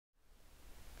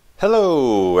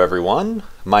Hello everyone,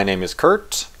 my name is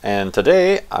Kurt, and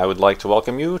today I would like to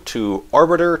welcome you to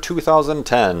Orbiter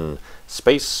 2010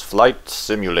 Space Flight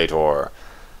Simulator.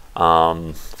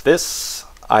 This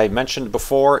I mentioned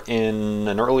before in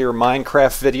an earlier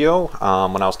Minecraft video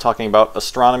when I was talking about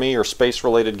astronomy or space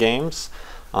related games.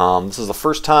 This is the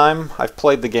first time I've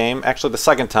played the game, actually the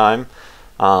second time.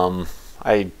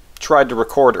 I tried to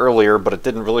record earlier but it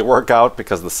didn't really work out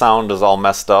because the sound is all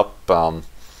messed up.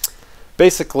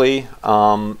 Basically,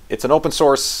 it's an open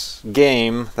source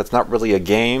game that's not really a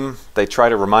game. They try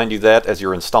to remind you that as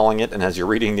you're installing it and as you're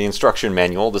reading the instruction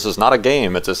manual. This is not a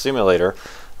game, it's a simulator.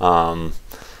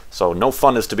 So no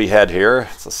fun is to be had here.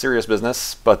 It's a serious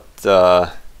business. But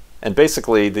and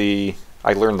basically,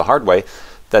 I learned the hard way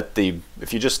that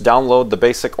if you just download the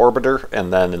basic Orbiter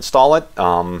and then install it,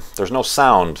 there's no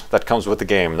sound that comes with the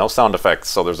game, no sound effects.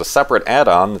 So there's a separate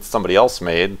add-on that somebody else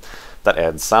made that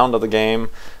adds sound to the game.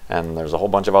 And there's a whole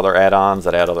bunch of other add-ons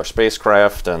that add other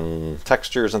spacecraft and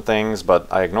textures and things, but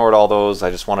I ignored all those.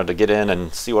 I just wanted to get in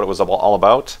and see what it was all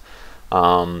about.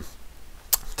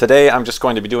 Today I'm just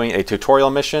going to be doing a tutorial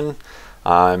mission.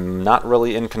 I'm not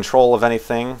really in control of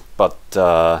anything, but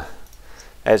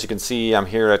as you can see, I'm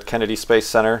here at Kennedy Space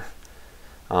Center.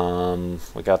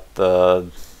 We got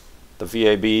the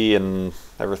VAB and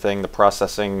everything, the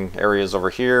processing areas over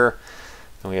here.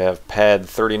 And we have pad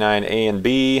 39A and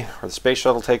B, where the space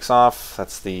shuttle takes off.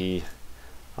 That's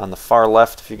on the far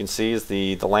left, if you can see, is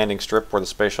the landing strip where the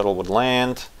space shuttle would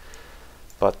land.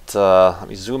 But let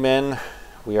me zoom in.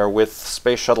 We are with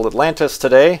Space Shuttle Atlantis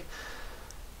today,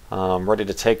 ready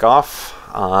to take off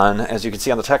on, as you can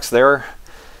see on the text there,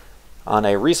 on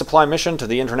a resupply mission to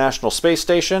the International Space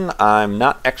Station. I'm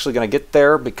not actually going to get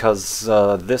there because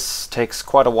this takes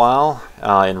quite a while.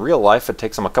 In real life, it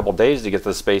takes them a couple days to get to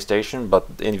the space station, but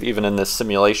even in this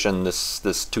simulation,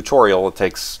 this tutorial, it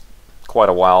takes quite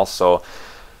a while. So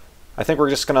I think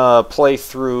we're just going to play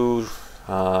through,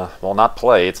 well, not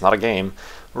play, it's not a game.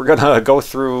 We're going to go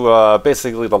through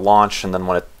basically the launch, and then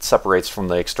when it separates from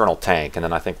the external tank, and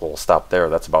then I think we'll stop there.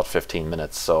 That's about 15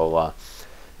 minutes. So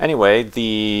anyway,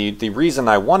 the reason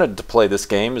I wanted to play this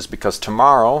game is because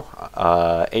tomorrow,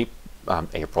 May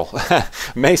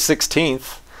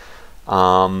 16th,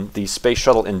 the Space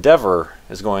Shuttle Endeavour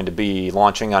is going to be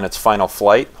launching on its final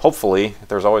flight. Hopefully,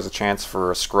 there's always a chance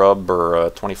for a scrub or a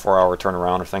 24-hour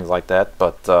turnaround or things like that.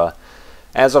 But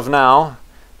as of now,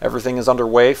 everything is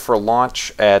underway for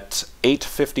launch at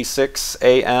 8:56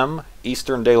 a.m.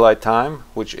 Eastern Daylight Time,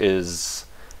 which is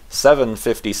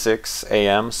 7:56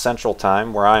 a.m. Central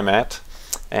Time, where I'm at.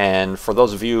 And for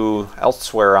those of you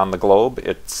elsewhere on the globe,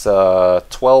 it's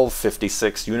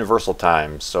 12:56 Universal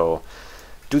Time. So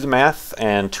do the math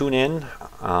and tune in.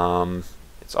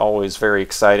 It's always very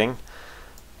exciting.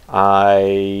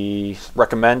 I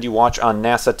recommend you watch on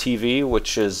NASA TV,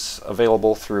 which is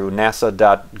available through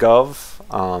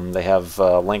nasa.gov. They have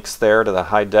links there to the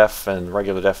high def and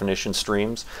regular definition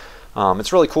streams.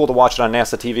 It's really cool to watch it on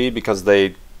NASA TV because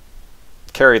they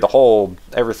carry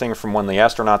everything from when the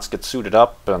astronauts get suited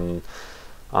up, and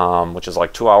which is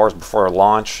like 2 hours before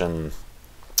launch, and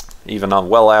even on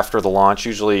well after the launch.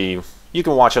 Usually you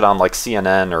can watch it on like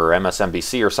CNN or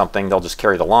MSNBC or something. They'll just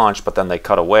carry the launch, but then they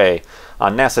cut away.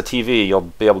 On NASA TV,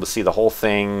 you'll be able to see the whole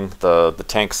thing, the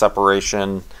tank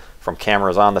separation from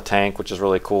cameras on the tank, which is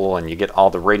really cool, and you get all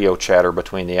the radio chatter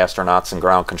between the astronauts and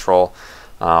ground control.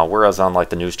 Whereas on like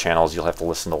the news channels, you'll have to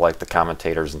listen to like the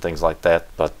commentators and things like that.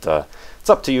 But it's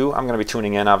up to you. I'm going to be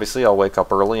tuning in, obviously. I'll wake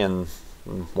up early and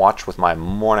watch with my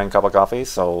morning cup of coffee.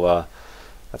 So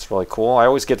that's really cool. I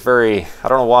always get I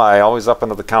don't know why, always up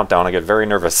into the countdown, I get very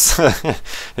nervous.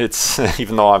 It's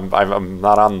even though I'm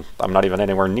not even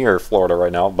anywhere near Florida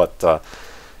right now. But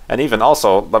and even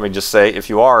also, let me just say, if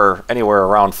you are anywhere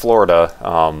around Florida,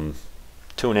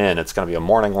 tune in. It's going to be a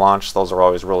morning launch. Those are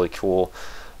always really cool.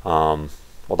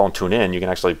 Well, don't tune in. You can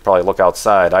actually probably look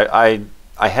outside. I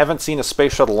haven't seen a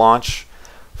space shuttle launch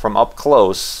from up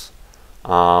close.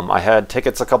 I had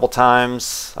tickets a couple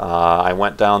times. I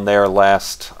went down there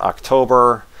last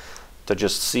October to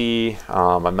just see.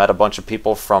 I met a bunch of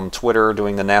people from Twitter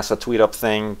doing the NASA tweet up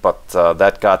thing, but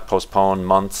that got postponed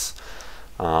months.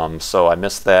 So I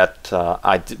missed that.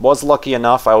 I was lucky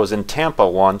enough. I was in Tampa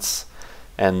once,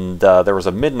 and there was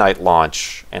a midnight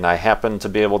launch, and I happened to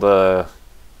be able to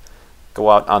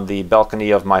go out on the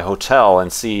balcony of my hotel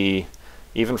and see,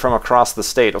 even from across the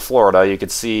state of Florida, you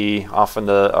could see off on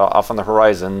the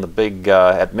horizon, the big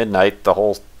at midnight, the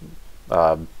whole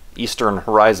eastern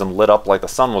horizon lit up like the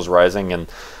sun was rising,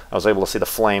 and I was able to see the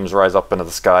flames rise up into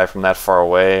the sky from that far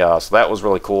away. So that was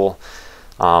really cool.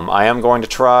 I am going to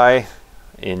try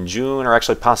in June, or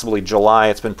actually possibly July,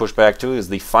 it's been pushed back to, is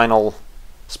the final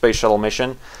Space Shuttle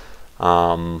mission.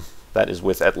 That is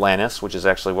with Atlantis, which is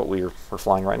actually what we're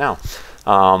flying right now.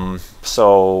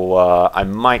 So I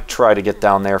might try to get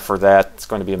down there for that. It's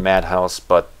going to be a madhouse,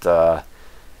 but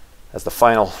as the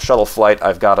final shuttle flight,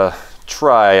 I've got to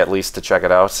try at least to check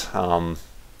it out.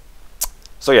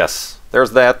 So yes,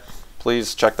 there's that.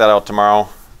 Please check that out tomorrow.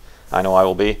 I know I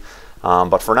will be.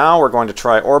 But for now, we're going to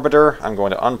try Orbiter. I'm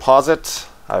going to unpause it.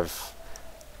 I've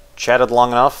chatted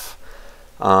long enough.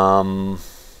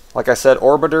 Like I said,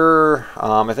 Orbiter,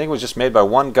 I think it was just made by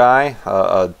one guy,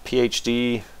 a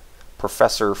PhD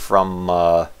professor from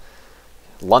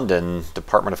London,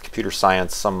 Department of Computer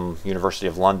Science, some University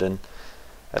of London.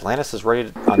 Atlantis is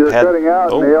rated on You're cutting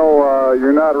out, Neil.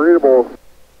 You're not readable.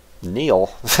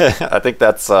 Neil? I think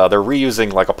that's, they're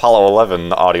reusing like Apollo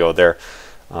 11 audio there.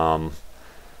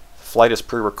 Flight is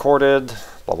pre-recorded,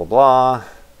 blah, blah, blah.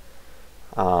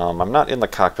 I'm not in the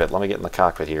cockpit. Let me get in the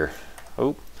cockpit here.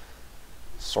 Oop.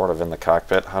 Sort of in the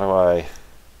cockpit. How do I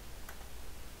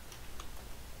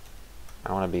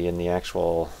want to be in the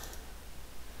actual...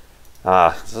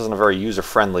 this isn't a very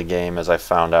user-friendly game, as I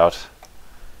found out.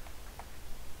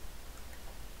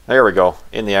 There we go.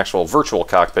 In the actual virtual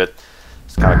cockpit.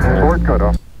 It's kind of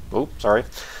cool. Oop, sorry.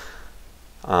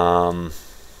 There's a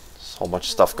whole bunch of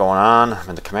stuff going on. I'm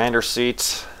in the commander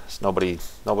seat.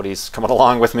 Nobody's coming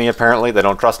along with me, apparently. They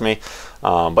don't trust me.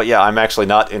 But yeah, I'm actually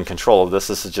not in control of this.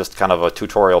 This is just kind of a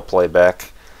tutorial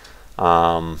playback.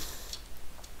 We're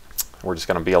just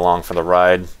going to be along for the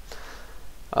ride.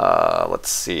 Let's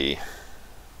see.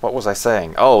 What was I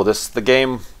saying? Oh, the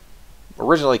game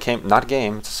originally came... Not a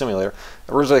game, it's a simulator.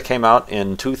 Originally came out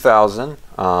in 2000.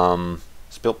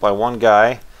 It's built by one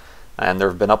guy. And there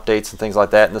have been updates and things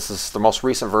like that. And this is the most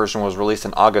recent version was released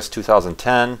in August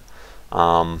 2010.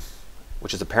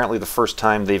 Which is apparently the first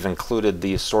time they've included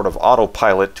these sort of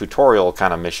autopilot tutorial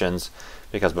kind of missions,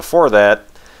 because before that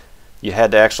you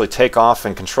had to actually take off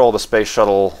and control the space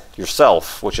shuttle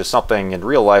yourself, which is something in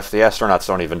real life the astronauts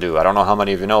don't even do. I don't know how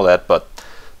many of you know that, but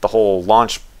the whole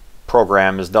launch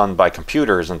program is done by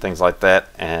computers and things like that,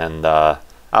 and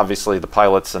obviously the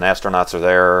pilots and astronauts are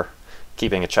there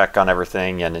keeping a check on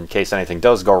everything, and in case anything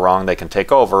does go wrong they can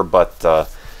take over, but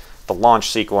the launch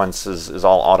sequence is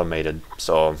all automated,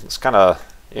 so it's kind of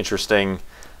interesting.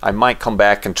 I might come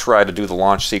back and try to do the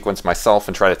launch sequence myself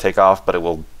and try to take off, but it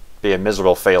will be a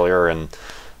miserable failure, and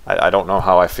I don't know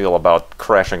how I feel about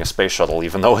crashing a space shuttle,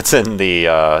 even though it's in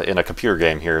a computer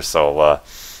game here. So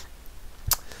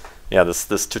yeah,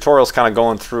 this tutorial is kind of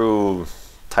going through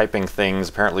typing things.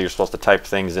 Apparently, you're supposed to type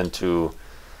things into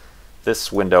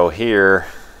this window here.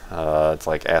 It's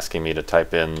like asking me to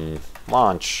type in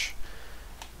launch.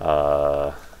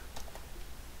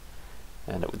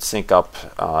 And it would sync up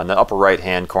in the upper right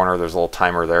hand corner. There's a little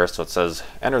timer there, so it says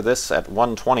enter this at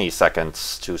 120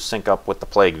 seconds to sync up with the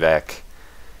plague vac.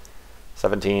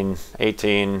 17,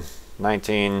 18,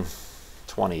 19,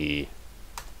 20.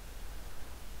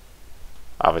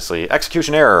 Obviously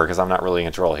execution error because I'm not really in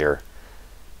control here,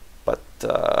 but 10,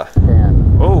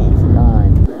 oh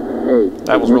 9, 8.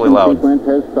 That was really loud. Sequence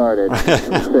has started.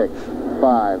 6,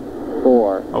 5,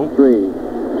 4, 3,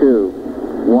 2,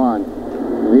 1,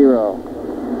 0.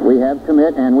 We have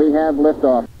commit and we have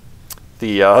liftoff.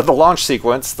 The launch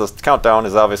sequence, the countdown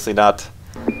is obviously not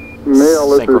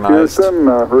Neil, synchronized. This is Houston.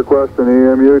 Request an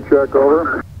EMU check,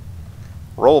 over.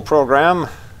 Roll program.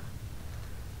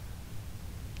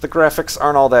 The graphics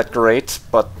aren't all that great,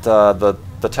 but the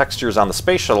textures on the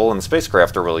space shuttle and the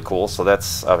spacecraft are really cool, so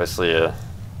that's obviously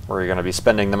where you're going to be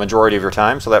spending the majority of your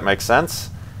time, so that makes sense.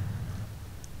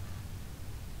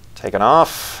 Taking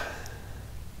off.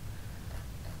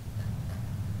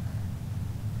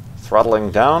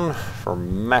 Throttling down for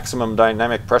maximum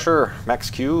dynamic pressure, max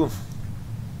Q.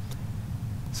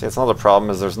 See, that's another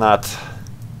problem, is there's not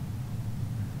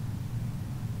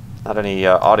any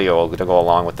audio to go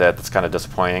along with that. That's kind of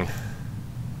disappointing.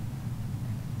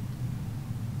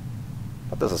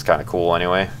 But this is kind of cool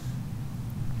anyway.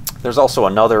 There's also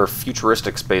another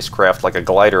futuristic spacecraft, like a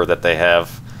glider that they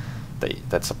have,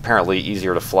 that's apparently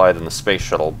easier to fly than the space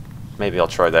shuttle. Maybe I'll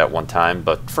try that one time,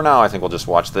 but for now I think we'll just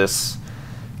watch this.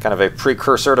 Kind of a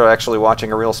precursor to actually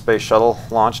watching a real space shuttle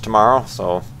launch tomorrow.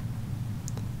 So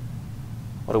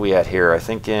what are we at here? I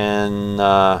think in,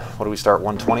 what do we start,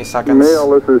 120 seconds?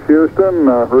 Neil, this is Houston.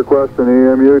 Request an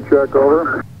EMU check,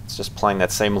 over. It's just playing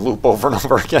that same loop over and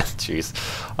over again. Jeez.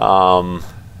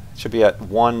 It should be at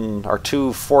 1 or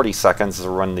 2:40 seconds is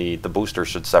when the booster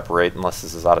should separate, unless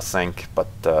this is out of sync. But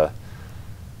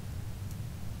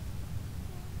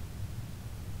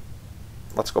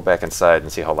let's go back inside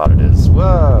and see how loud it is.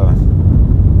 Whoa!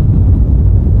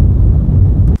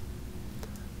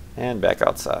 And back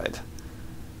outside.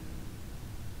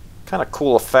 Kind of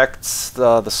cool effects.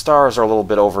 The stars are a little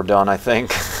bit overdone, I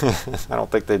think. I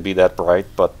don't think they'd be that bright,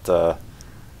 but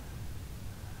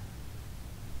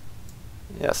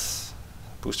yes.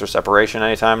 Booster separation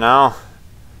anytime now.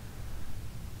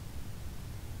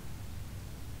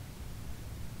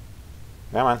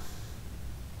 Come on.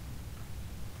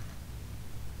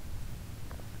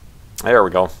 There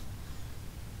we go.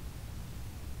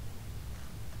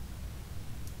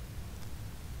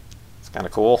 It's kind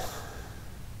of cool.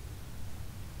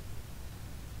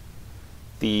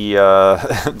 The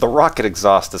the rocket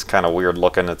exhaust is kind of weird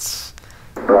looking. It's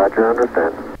Roger,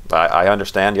 understand. I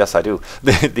understand. Yes, I do.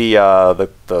 The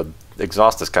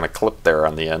exhaust is kind of clipped there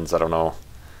on the ends. I don't know.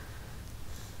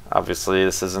 Obviously,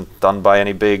 this isn't done by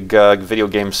any big video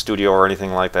game studio or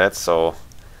anything like that, so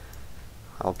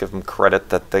I'll give them credit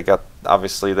that they got.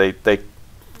 Obviously, what's the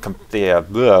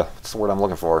word I'm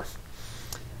looking for?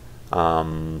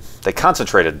 They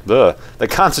concentrated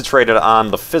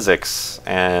on the physics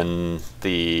and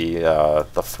the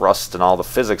thrust and all the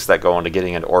physics that go into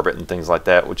getting into orbit and things like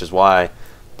that, which is why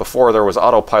before there was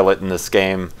autopilot in this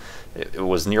game, it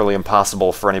was nearly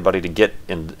impossible for anybody to get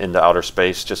into outer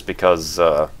space, just because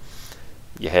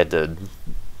you had to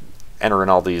enter in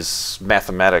all these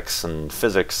mathematics and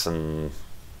physics and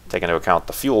take into account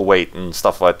the fuel weight and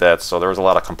stuff like that. So there was a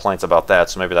lot of complaints about that,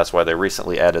 so maybe that's why they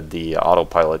recently added the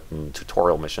autopilot in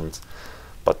tutorial missions.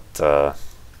 But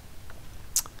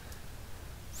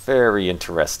very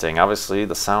interesting. Obviously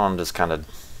the sound is kind of,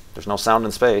 there's no sound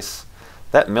in space.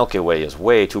 That Milky Way is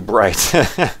way too bright.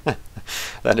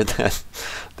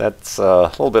 That's a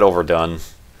little bit overdone,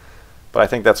 but I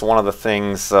think that's one of the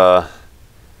things,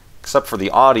 except for the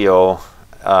audio,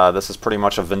 this is pretty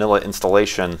much a vanilla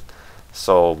installation.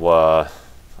 So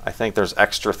I think there's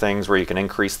extra things where you can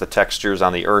increase the textures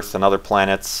on the Earth and other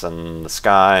planets and the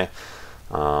sky.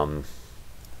 On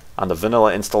the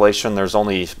vanilla installation, there's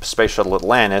only Space Shuttle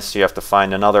Atlantis. You have to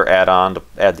find another add-on to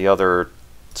add the other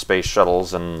space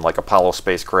shuttles, and like Apollo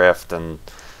spacecraft, and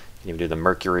you can do the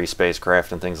Mercury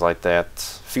spacecraft and things like that.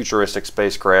 Futuristic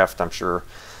spacecraft, I'm sure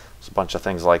there's a bunch of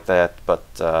things like that. But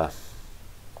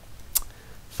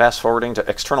fast forwarding to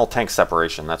external tank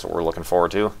separation, that's what we're looking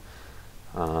forward to.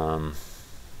 I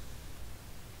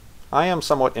am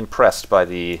somewhat impressed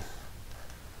by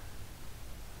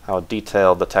how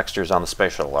detailed the textures on the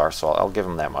Space Shuttle are, so I'll give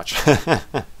them that much.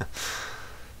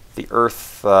 The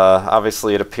Earth,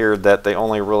 obviously it appeared that they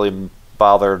only really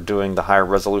bothered doing the higher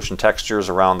resolution textures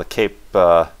around the Cape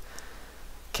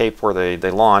where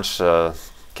they launched,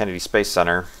 Kennedy Space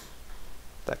Center.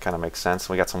 That kind of makes sense.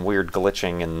 We got some weird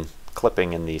glitching and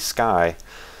clipping in the sky.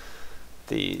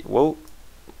 The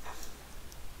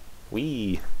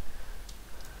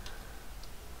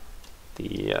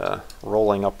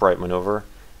rolling upright maneuver.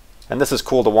 And this is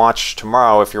cool to watch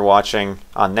tomorrow if you're watching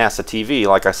on NASA TV.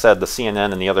 Like I said, the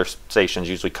CNN and the other stations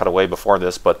usually cut away before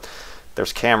this, but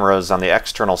there's cameras on the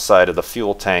external side of the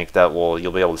fuel tank that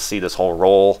you'll be able to see this whole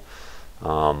roll.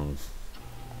 Some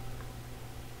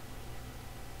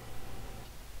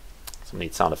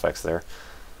neat sound effects there.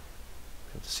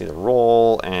 You see the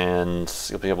roll, and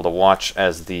you'll be able to watch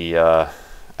as the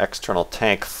external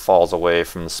tank falls away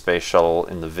from the space shuttle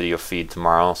in the video feed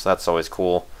tomorrow, so that's always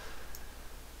cool.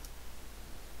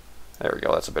 There we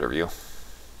go, that's a better view.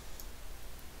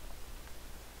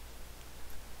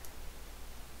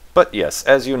 But yes,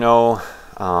 as you know,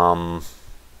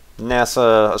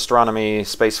 NASA, astronomy,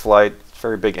 space flight,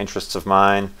 very big interests of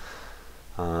mine.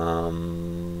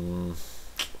 When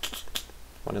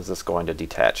is this going to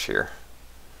detach here?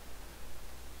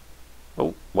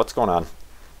 Oh, what's going on?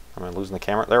 Am I losing the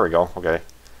camera? There we go, okay.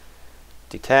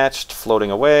 Detached, floating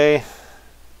away.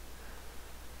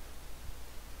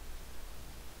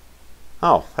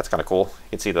 Oh, that's kind of cool. You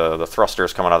can see the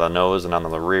thrusters coming out of the nose and on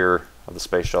the rear of the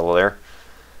space shuttle there.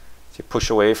 So you push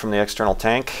away from the external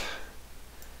tank,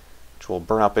 which will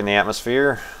burn up in the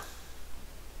atmosphere.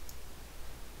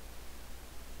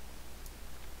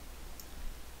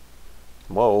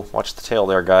 Whoa, watch the tail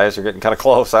there, guys. You're getting kind of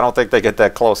close. I don't think they get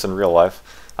that close in real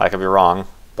life. I could be wrong,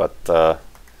 but that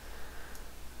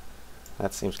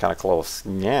seems kind of close.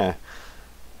 Yeah.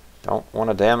 Don't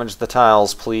want to damage the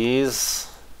tiles, please.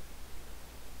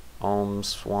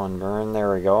 Ohms 1 burn.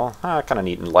 There we go. Ah, kind of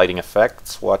neat lighting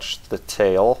effects. Watch the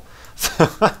tail.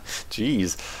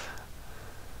 Jeez.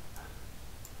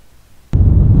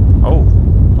 Oh,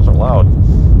 those are loud.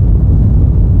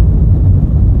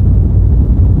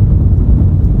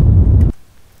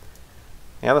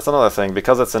 Yeah, that's another thing.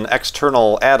 Because it's an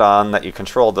external add-on that you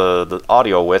control the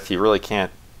audio with, you really can't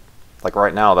like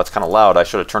right now, that's kind of loud. I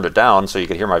should have turned it down so you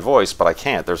could hear my voice, but I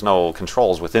can't. There's no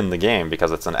controls within the game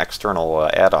because it's an external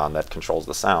add-on that controls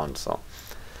the sound. So,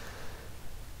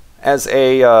 as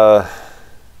a,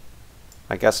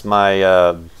 I guess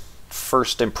my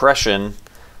first impression,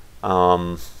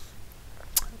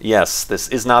 yes, this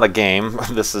is not a game.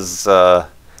 This is, I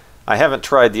haven't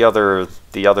tried the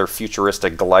other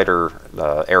futuristic glider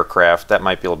aircraft. That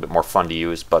might be a little bit more fun to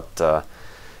use, but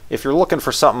if you're looking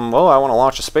for something, oh, I want to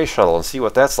launch a space shuttle and see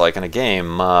what that's like in a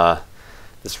game,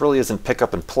 this really isn't pick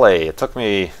up and play. It took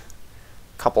me a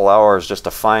couple hours just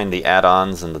to find the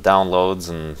add-ons and the downloads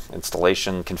and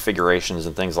installation configurations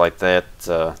and things like that.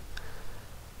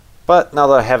 But now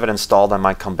that I have it installed, I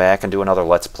might come back and do another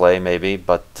Let's Play maybe,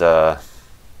 but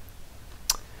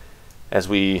as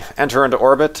we enter into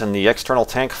orbit and the external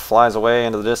tank flies away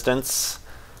into the distance,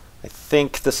 I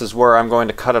think this is where I'm going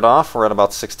to cut it off. We're at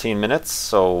about 16 minutes,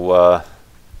 so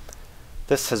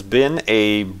this has been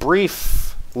a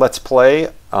brief Let's Play.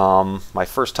 My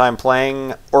first time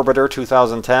playing Orbiter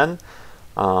 2010.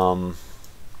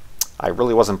 I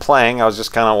really wasn't playing, I was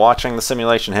just kind of watching the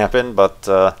simulation happen, but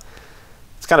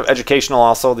it's kind of educational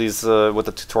also. These with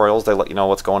the tutorials, they let you know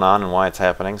what's going on and why it's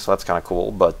happening, so that's kind of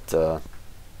cool. But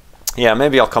yeah,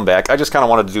 maybe I'll come back. I just kind of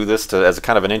wanted to do this as a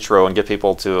kind of an intro and get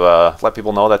people to let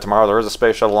people know that tomorrow there is a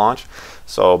space shuttle launch.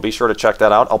 So be sure to check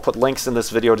that out. I'll put links in this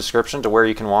video description to where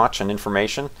you can watch and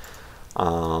information.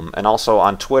 And also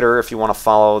on Twitter, if you want to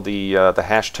follow the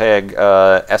hashtag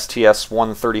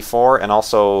STS134, and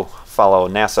also follow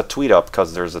NASA TweetUp,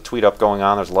 because there's a tweet-up going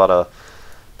on. There's a lot of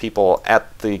people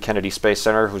at the Kennedy Space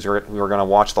Center who are going to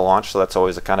watch the launch, so that's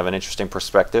always a kind of an interesting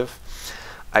perspective.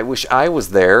 I wish I was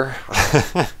there.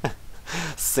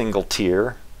 Single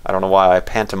tear. I don't know why I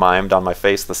pantomimed on my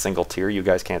face the single tear. You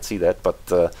guys can't see that,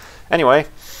 but anyway,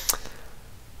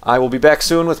 I will be back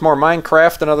soon with more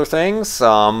Minecraft and other things.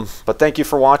 But thank you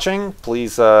for watching.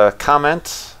 Please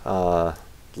comment,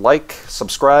 like,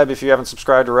 subscribe if you haven't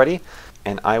subscribed already,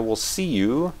 and I will see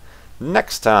you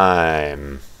next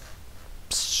time.